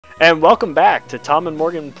And welcome back to Tom and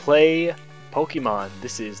Morgan Play Pokemon.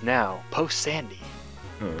 This is now post-Sandy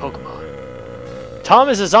Pokemon. Tom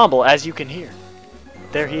is a Zomble, as you can hear.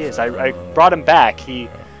 There he is. I brought him back. He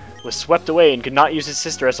was swept away and could not use his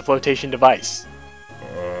sister as a flotation device.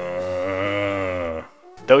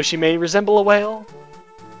 Though she may resemble a whale,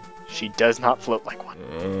 she does not float like one.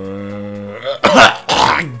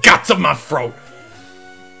 Got some in my throat.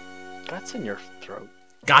 That's in your throat.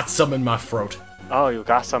 Got some in my throat. Oh, you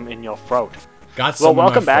got some in your throat. Got some. Well, in my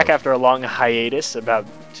welcome back throat. after a long hiatus, about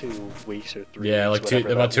 2 weeks or 3 Yeah, weeks. like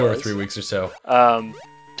about 2 or 3 weeks or so.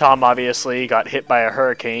 Tom obviously got hit by a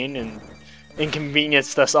hurricane and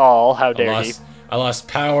inconvenienced us all. How dare he? I lost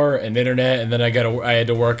power and internet, and then I had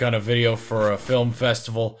to work on a video for a film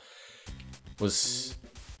festival. Was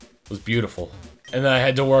beautiful. And then I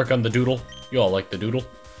had to work on the doodle. You all like the doodle?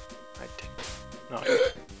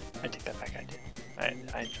 I take that back. I did.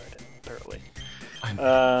 I enjoyed it thoroughly.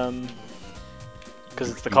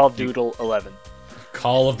 Because it's the Call of Doodle 11.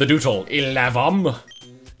 Call of the Doodle 11.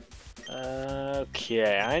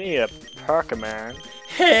 Okay, I need a Pokemon.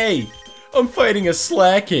 Hey, I'm fighting a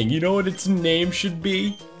Slacking. You know what its name should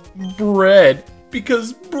be? Bread.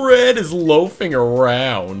 Because bread is loafing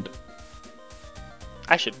around.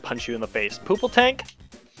 I should punch you in the face. Poople Tank?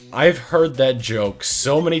 I've heard that joke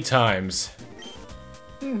so many times.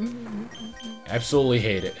 Absolutely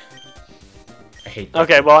hate it. I hate that.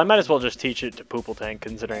 Okay, well, I might as well just teach it to Poople Tank,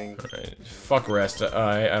 considering... Right. Fuck Rest.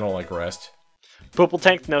 I don't like Rest. Poople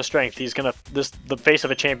Tank, no strength. He's gonna... the face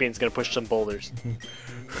of a champion's gonna push some boulders.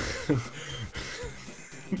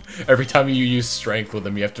 Every time you use strength with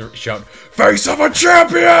him, you have to shout, "Face of a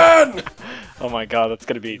champion!" Oh my god, that's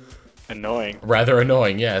gonna be annoying. Rather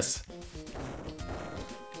annoying, yes.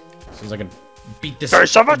 As soon as I can beat this...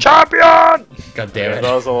 Face of a champion! God damn it.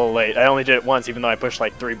 That was a little late. I only did it once, even though I pushed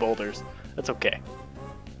like 3 boulders. That's okay.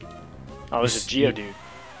 Oh, it was a Geodude.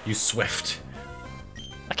 You swift.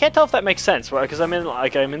 I can't tell if that makes sense, because I'm in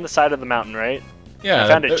the side of the mountain, right? Yeah. I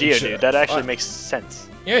found a Geodude. That actually makes sense.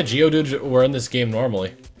 Yeah, Geodudes were in this game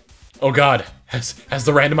normally. Oh god, has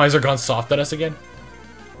the randomizer gone soft on us again?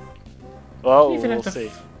 Well, we'll see.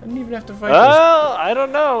 I didn't even have to fight Oh, I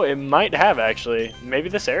don't know. It might have, actually. Maybe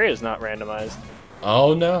this area is not randomized.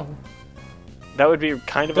 Oh no. That would be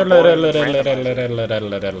kind of a boring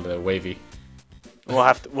randomizer. Wavy.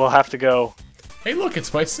 We'll have to go. Hey look,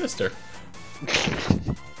 it's my sister.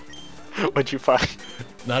 What'd you find?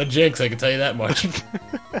 Not a jinx, I can tell you that much.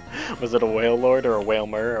 Was it a whale lord or a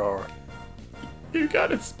whalemur or? You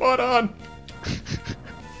got it spot on.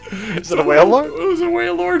 Is it a whale lord? It was a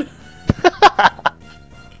whale lord.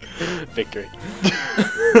 Victory.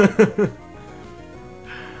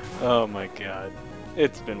 Oh my god.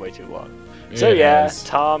 It's been way too long. So yeah,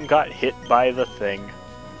 Tom got hit by the thing.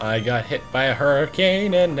 I got hit by a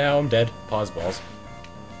hurricane and now I'm dead. Pause balls.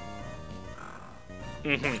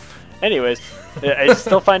 Anyways, I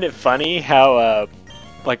still find it funny how,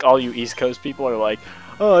 like, all you East Coast people are like,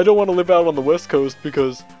 oh, I don't want to live out on the West Coast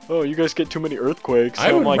because, oh, you guys get too many earthquakes. So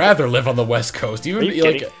I would like, rather live on the West Coast. Even are you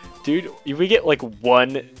kidding? Dude, if we get like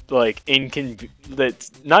one, like,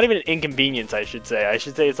 that's not even an inconvenience, I should say. I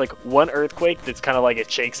should say it's like one earthquake that's kind of like it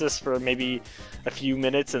shakes us for maybe a few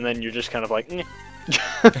minutes, and then you're just kind of like, eh.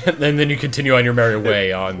 And then you continue on your merry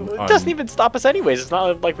way on... It doesn't even stop us anyways. It's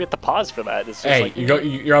not like we have to pause for that. It's just hey, like,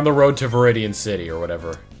 you're on the road to Viridian City or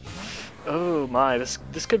whatever. Oh my, this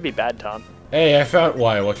could be bad, Tom. Hey, I found...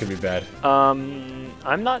 Why? What could be bad?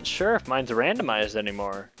 I'm not sure if mine's randomized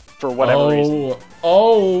anymore. For whatever reason.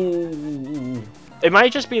 Oh! It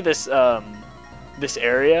might just be this, this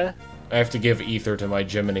area. I have to give ether to my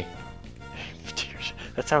Jiminy.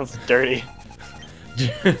 That sounds dirty.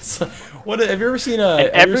 What, have you ever seen a... And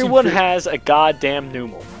everyone has a goddamn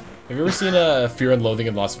Numel. Have you ever seen a Fear and Loathing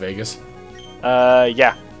in Las Vegas?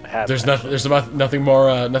 Yeah, I have. There's nothing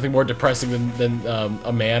more depressing than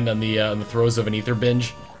a man on the throes of an ether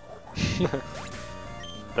binge.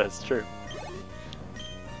 That's true.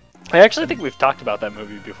 I actually think we've talked about that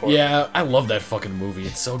movie before. Yeah, I love that fucking movie.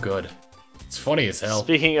 It's so good. It's funny as hell.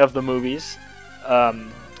 Speaking of the movies,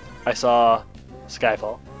 I saw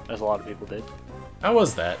Skyfall, as a lot of people did. How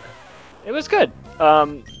was that? It was good.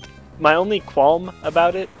 My only qualm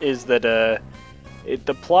about it is that the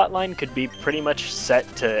plotline could be pretty much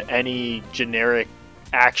set to any generic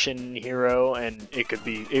action hero, and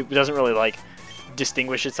it doesn't really like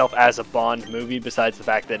distinguish itself as a Bond movie besides the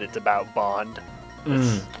fact that it's about Bond.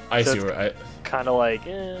 I see where I kind of like,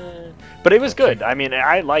 but it was good. I mean,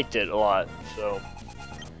 I liked it a lot. So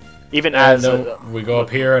even as we go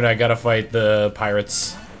up here and I gotta fight the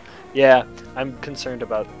pirates. Yeah, I'm concerned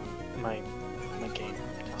about my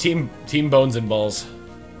game. Team Bones and Balls.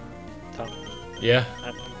 Tom, Yeah?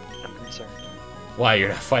 I'm concerned. Why, you're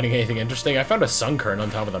not finding anything interesting? I found a sunkern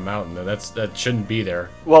on top of the mountain, and that shouldn't be there.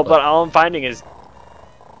 Well, but all I'm finding is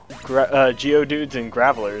geodudes and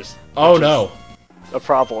gravelers. Oh, which no. is a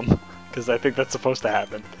problem, because I think that's supposed to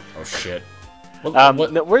happen. Oh, shit.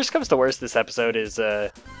 What? The worst comes to worst this episode is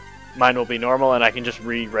mine will be normal, and I can just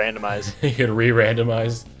randomize. You can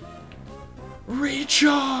re-randomize.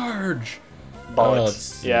 Recharge!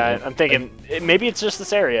 Bullets. Yeah, I'm thinking maybe it's just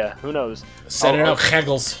this area. Who knows? Send it out,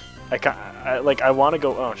 Kegels. I want to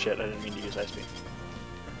go. Oh shit! I didn't mean to use Ice Beam.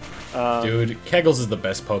 Dude, Kegels is the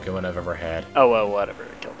best Pokemon I've ever had. Oh well, whatever.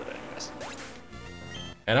 I killed it anyways.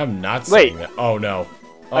 And I'm not saying that. Oh no.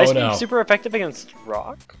 Oh Ice no. Beam's super effective against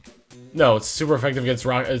rock. No, it's super effective against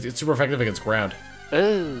rock. It's super effective against ground.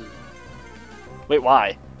 Ooh. Wait,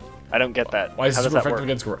 why? I don't get that. Why is it How super does that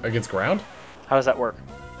effective work? against ground? How does that work?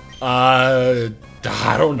 I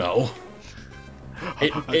don't know.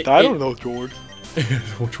 I don't know, George.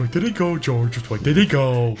 Which way did he go, George? Which way did he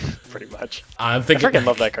go? Pretty much. I'm thinking. I freaking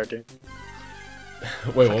love that cartoon.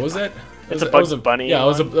 Wait, what was that? It's a Bugs Bunny. Yeah,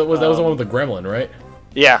 one. that was the one with the gremlin, right?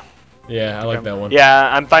 Yeah. Yeah, I like that one.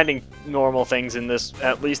 Yeah, I'm finding normal things in this,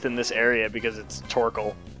 at least in this area, because it's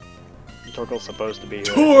Torkoal. Torkoal's supposed to be.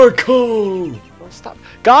 Torkoal! Oh, stop!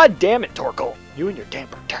 God damn it, Torkoal! You and your damn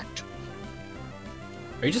protect.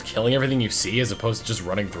 Are you just killing everything you see as opposed to just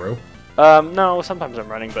running through? No. Sometimes I'm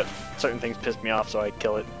running, but certain things piss me off, so I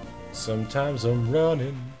kill it. Sometimes I'm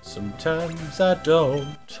running, sometimes I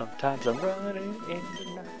don't. Sometimes I'm running in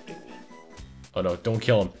the night. Oh no! Don't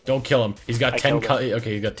kill him! Don't kill him! He's got I 10. killed him.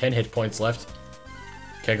 Okay, he's got 10 hit points left.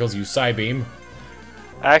 Kegels, use Psybeam.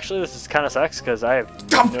 Actually, this is kind of sucks because I have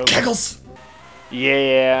no. Kegels!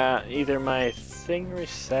 Yeah, either my thing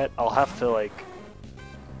reset. I'll have to like.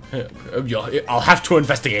 I'll have to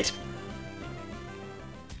investigate.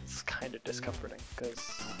 It's kind of discomforting because.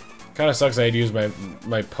 Kind of sucks I had to use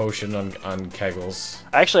my potion on Kegels.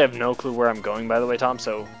 I actually have no clue where I'm going, by the way, Tom.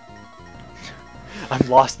 So. I'm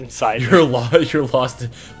lost inside. You're lost.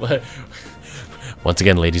 Once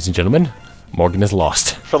again, ladies and gentlemen, Morgan is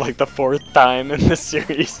lost. For like the 4th time in this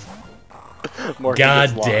series. Morgan God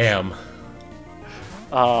gets lost. damn.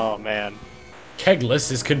 Oh man.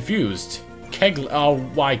 Kegless is confused. Oh,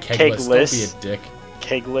 why Kegless? Kegless? Don't be a dick.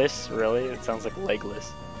 Kegless? Really? It sounds like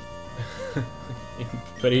legless.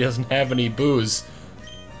 But he doesn't have any booze.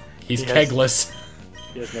 He's He has- Kegless.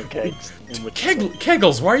 He has no kegs. In which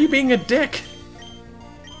Kegels, why are you being a dick?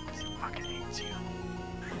 he fucking hates you.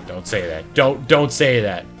 Don't say that. Don't say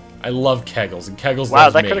that. I love Kegels, and Kegels Wow,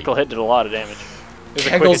 loves that me. critical hit did a lot of damage. It was a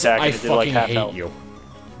quick Kegels, attack I and it did like fucking half hate health. you.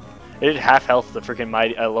 It did half health. The freaking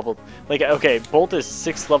mighty level. Like okay, Bolt is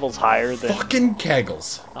 6 levels higher than Fucking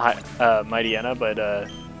Kegels. Mightyena, but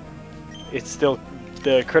it's still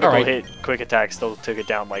the critical Alright. hit quick attack still took it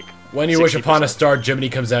down like. When you wish upon a 60%. star, Jiminy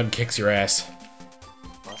comes out and kicks your ass.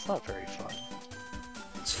 Well, that's not very fun.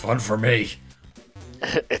 It's fun for me.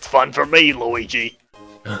 It's fun for me, Luigi.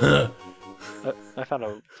 I found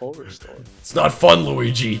a full restore. It's not fun,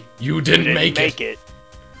 Luigi. You didn't, make it.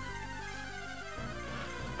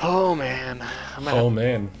 Oh man. I'm gonna Oh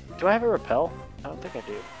man. Do I have a repel? I don't think I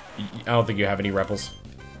do. I don't think you have any rebels.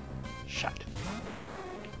 Shut.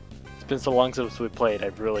 It's been so long since we played, I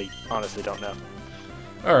really honestly don't know.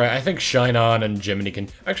 Alright, I think Shine On and Jiminy can...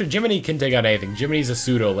 Actually, Jiminy can take out anything. Jiminy's a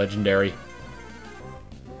pseudo-legendary.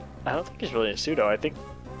 I don't think he's really a pseudo, I think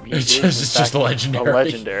he It's is, in just fact, a legendary. A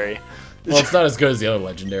legendary. Well, it's not as good as the other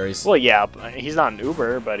legendaries. Well, yeah, he's not an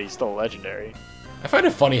Uber, but he's still a legendary. I find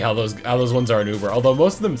it funny how those ones are an Uber, although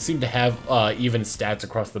most of them seem to have even stats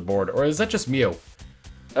across the board. Or is that just Mew?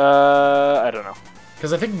 I don't know.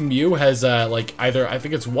 Because I think Mew has, like, either... I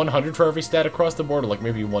think it's 100 for every stat across the board, or, like,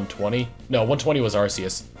 maybe 120. No, 120 was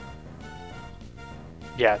Arceus.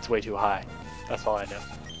 Yeah, it's way too high. That's all I know.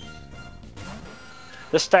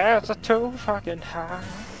 The stats are too fucking high.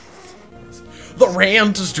 The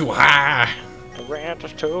rant is too high! The rant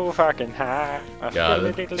is too fucking high. God,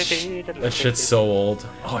 that shit's so old.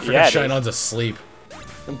 Oh, I forgot Yeah, it Shine is. On's asleep.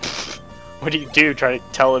 What do you do? Try to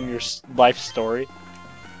tell him your life story?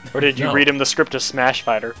 Or did you No. read him the script of Smash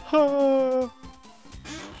Fighter?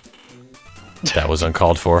 That was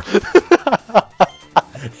uncalled for.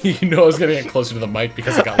 You know I was gonna get closer to the mic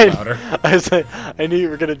because it got louder. I knew you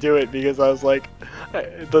were gonna do it because I was like,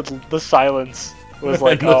 the silence was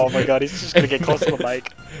like, oh my god, he's just gonna get close to the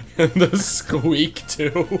mic. And the squeak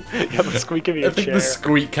too. Yeah, the squeak of I your think chair. the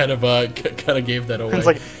squeak kind of gave that away. It's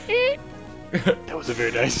like, that was a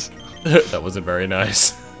very nice. That wasn't very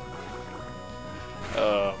nice.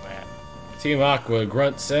 Oh man. Team Aqua,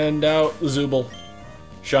 Grunt, send out Zooble.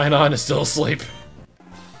 Shine On is still asleep.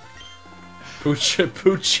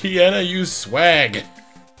 Poochyena used swag.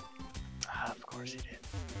 Ah, of course he did.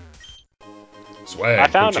 Swag. I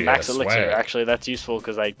found a Poochyena, max elixir. swag. Actually, that's useful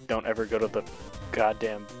because I don't ever go to the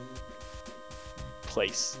goddamn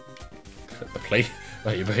place. The place.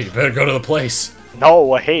 Well, you better go to the place.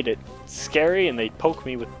 No, I hate it. It's scary, and they poke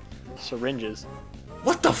me with syringes.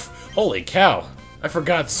 What the Holy cow! I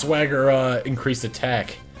forgot Swagger increased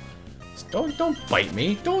attack. Don't bite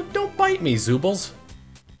me. Don't bite me, Zoobles.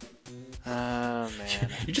 Oh man.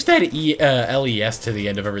 You just add LES to the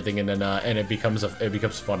end of everything, and then and it becomes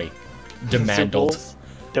funny. Demandled. Zoobles?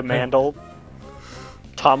 Demandled.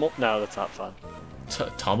 Tommel? No, that's not fun.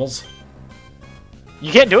 Tommels.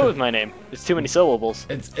 You can't do it with my name. It's too many syllables.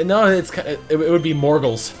 No, it would be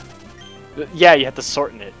Morgles. Yeah, you have to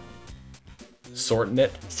shorten it. Sorting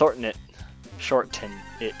it. Shorten it. Shorten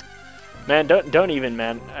it. Man, don't even,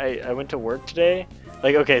 man. I went to work today.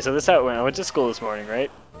 Like, okay, so this is how it went. I went to school this morning, right?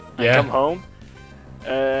 Yeah. I come home,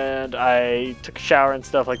 and I took a shower and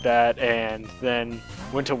stuff like that, and then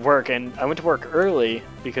went to work. And I went to work early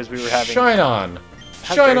because we were having... Shine on!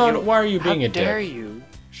 How Shine dare on! you- Why are you being a How dick? dare you?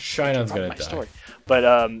 Shine on's gonna My die. story.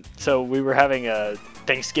 But, so we were having a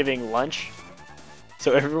Thanksgiving lunch,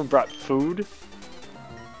 so everyone brought food,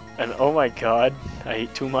 and oh my god, I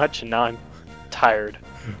ate too much, and now I'm tired.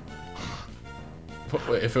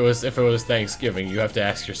 If it was Thanksgiving, you have to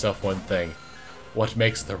ask yourself one thing: what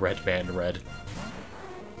makes the red man red?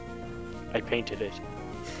 I painted it.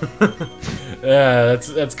 Yeah,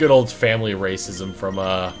 that's good old family racism from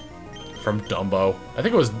Dumbo. I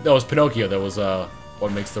think it was Pinocchio that was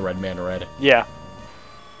what makes the red man red. Yeah.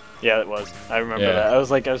 Yeah, it was. I remember Yeah. that. I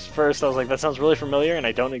was like, that sounds really familiar, and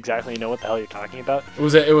I don't exactly know what the hell you're talking about.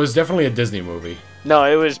 It was definitely a Disney movie. No,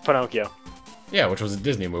 it was Pinocchio. Yeah, which was a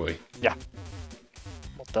Disney movie. Yeah.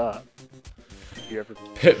 Well, duh. You ever...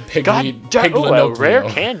 Pig God damn! Ooh, a Lenoclio. rare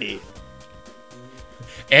candy.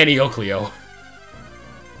 Annie Oclio.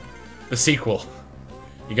 The sequel.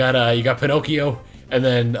 You got Pinocchio, and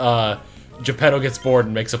then Geppetto gets bored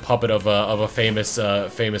and makes a puppet of a famous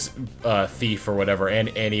thief or whatever, and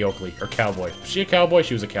Annie Oakley or cowboy. Was she a cowboy?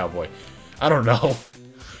 She was a cowboy. I don't know.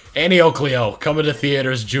 Annie Oclio coming to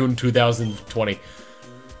theaters June 2020. Okay,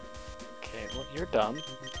 well, you're dumb.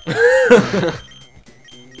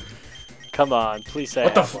 Come on, please say.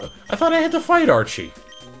 What the? I thought I had to fight Archie.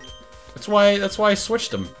 That's why I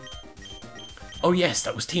switched him. Oh yes,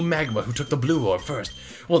 that was Team Magma who took the blue orb first.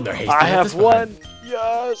 Well, in their haste, I they left have this behind. one.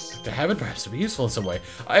 Yes. To have it perhaps to be useful in some way.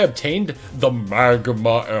 I obtained the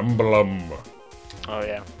Magma Emblem. Oh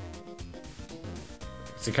yeah.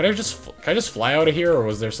 See, can I just fly out of here, or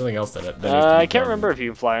was there something else that needs to be I can't done? remember if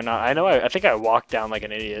you can fly or not. I know. I think I walked down like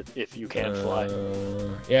an idiot. If you can fly.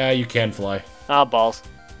 Yeah, you can fly. Ah, balls.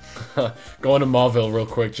 Going to Mauville real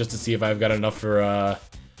quick just to see if I've got enough for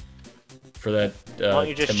that. Why don't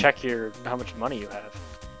you just check how much money you have?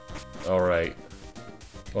 All right.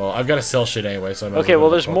 Well, I've got to sell shit anyway, so I'm Okay, well,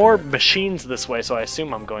 there's more machines this way, so I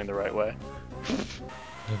assume I'm going the right way.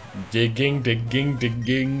 Digging.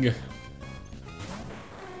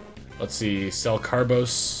 Let's see, sell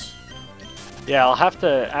Carbos. Yeah, I'll have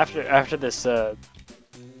to after this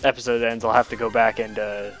episode ends. I'll have to go back and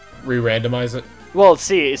Re-randomize it. well,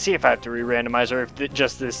 see if I have to re-randomize or if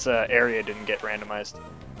just this area didn't get randomized.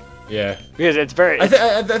 Yeah. Because it's very. I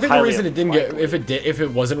think the highly reason it didn't get unlikely. if it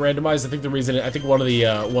wasn't randomized, I think one of the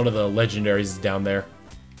legendaries is down there.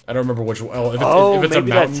 I don't remember which. Oh, if it's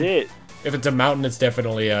maybe a mountain, that's it. If it's a mountain, it's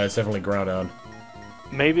definitely Groudon.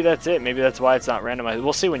 Maybe that's it. Maybe that's why it's not randomized.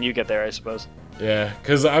 We'll see when you get there, I suppose. Yeah,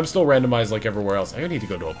 because I'm still randomized like everywhere else. I need to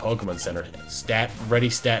go to a Pokemon Center. Ready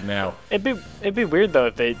stat now. It'd be weird though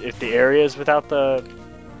if the areas without the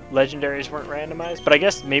legendaries weren't randomized. But I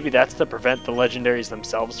guess maybe that's to prevent the legendaries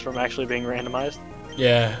themselves from actually being randomized.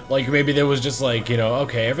 Yeah, like maybe there was just like,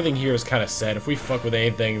 okay, everything here is kind of set. If we fuck with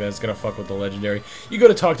anything, then it's gonna fuck with the legendary. You go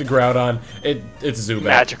to talk to Groudon, it's Zubat.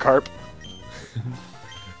 Magikarp.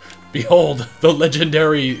 Behold, the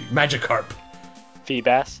legendary Magikarp.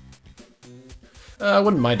 Feebas. I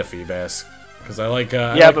wouldn't mind a Feebas, because I like.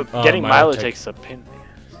 Yeah, but getting Milotic's a pain in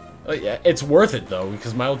the ass. Yeah, it's worth it though,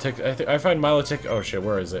 because Milotic. I find Milotic. Oh shit,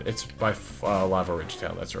 where is it? It's by Lava Ridge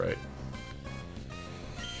Town. That's right.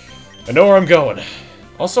 I know where I'm going.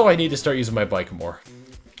 Also, I need to start using my bike more.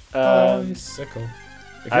 Bicycle.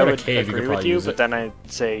 If I you're in a would cave, you agree could with probably you, use but it. then I'd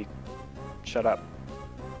say, shut up.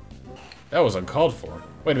 That was uncalled for.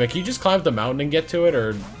 Wait a minute, can you just climb up the mountain and get to it,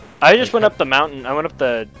 or? I just went up the mountain. I went up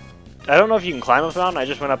the. I don't know if you can climb up the mountain. I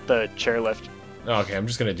just went up the chairlift. Oh, okay, I'm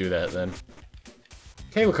just gonna do that then.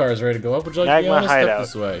 Cable car is ready to go up. Would you like to be Magma honest? Step hideout.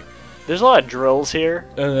 this way. There's a lot of drills here.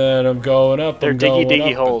 And then I'm going up. They're I'm going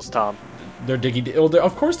diggy up. holes, Tom. They're diggy. Oh,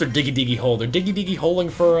 of course they're diggy hole. They're diggy holing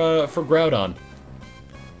for Groudon.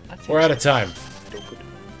 We're out of time. Stupid.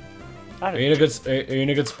 Are you in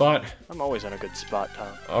a good spot? I'm always in a good spot, Tom.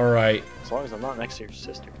 All right. As long as I'm not next to your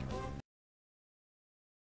sister.